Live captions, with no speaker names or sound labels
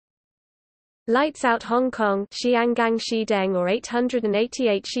Lights Out Hong Kong Xiangang Shideng or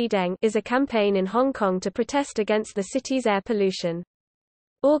 888 Shideng is a campaign in Hong Kong to protest against the city's air pollution.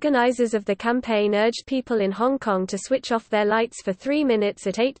 Organizers of the campaign urged people in Hong Kong to switch off their lights for 3 minutes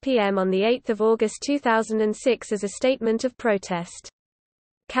at 8 p.m. on 8 August 2006 as a statement of protest.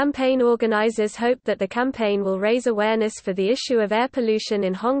 Campaign organizers hope that the campaign will raise awareness for the issue of air pollution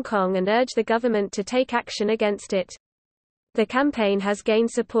in Hong Kong and urge the government to take action against it. The campaign has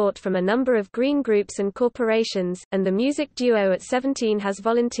gained support from a number of green groups and corporations, and the music duo at 17 has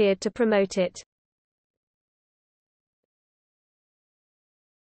volunteered to promote it.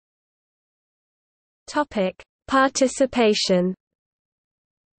 Topic: Participation.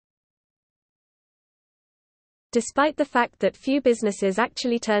 Despite the fact that few businesses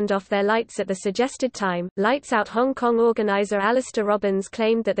actually turned off their lights at the suggested time, Lights Out Hong Kong organizer Alistair Robbins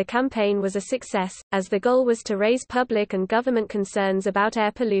claimed that the campaign was a success, as the goal was to raise public and government concerns about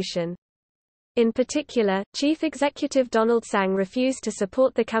air pollution. In particular, Chief Executive Donald Tsang refused to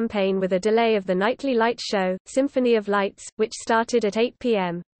support the campaign with a delay of the nightly light show, Symphony of Lights, which started at 8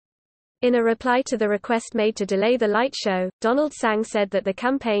 p.m. In a reply to the request made to delay the light show, Donald Tsang said that the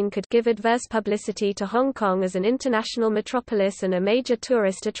campaign could give adverse publicity to Hong Kong as an international metropolis and a major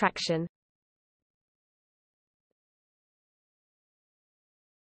tourist attraction.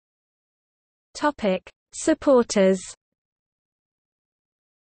 Topic: Supporters.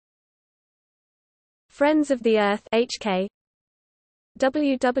 Friends of the Earth (HK),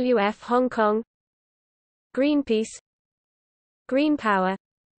 WWF Hong Kong, Greenpeace, Green Power,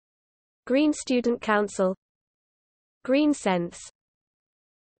 Green Student Council, Green Sense.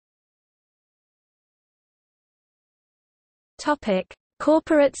 Topic: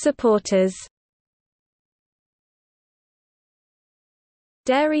 Corporate supporters.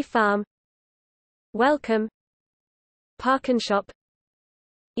 Dairy Farm, Welcome, ParknShop,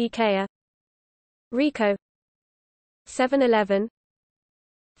 IKEA, Ricoh, 7-Eleven,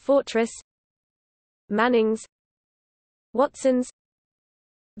 Fortress, Mannings, Watsons,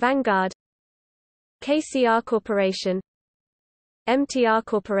 Vanguard, KCR Corporation, MTR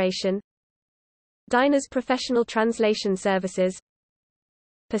Corporation, Diners Professional Translation Services,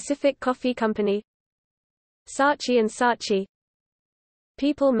 Pacific Coffee Company, Saatchi & Saatchi,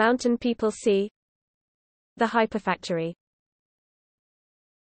 People Mountain People Sea, The Hyperfactory.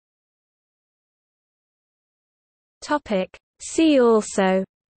 Topic: See also: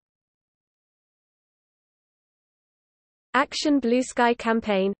 Action Blue Sky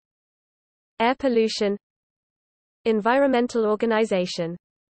Campaign, Air pollution, Environmental organization.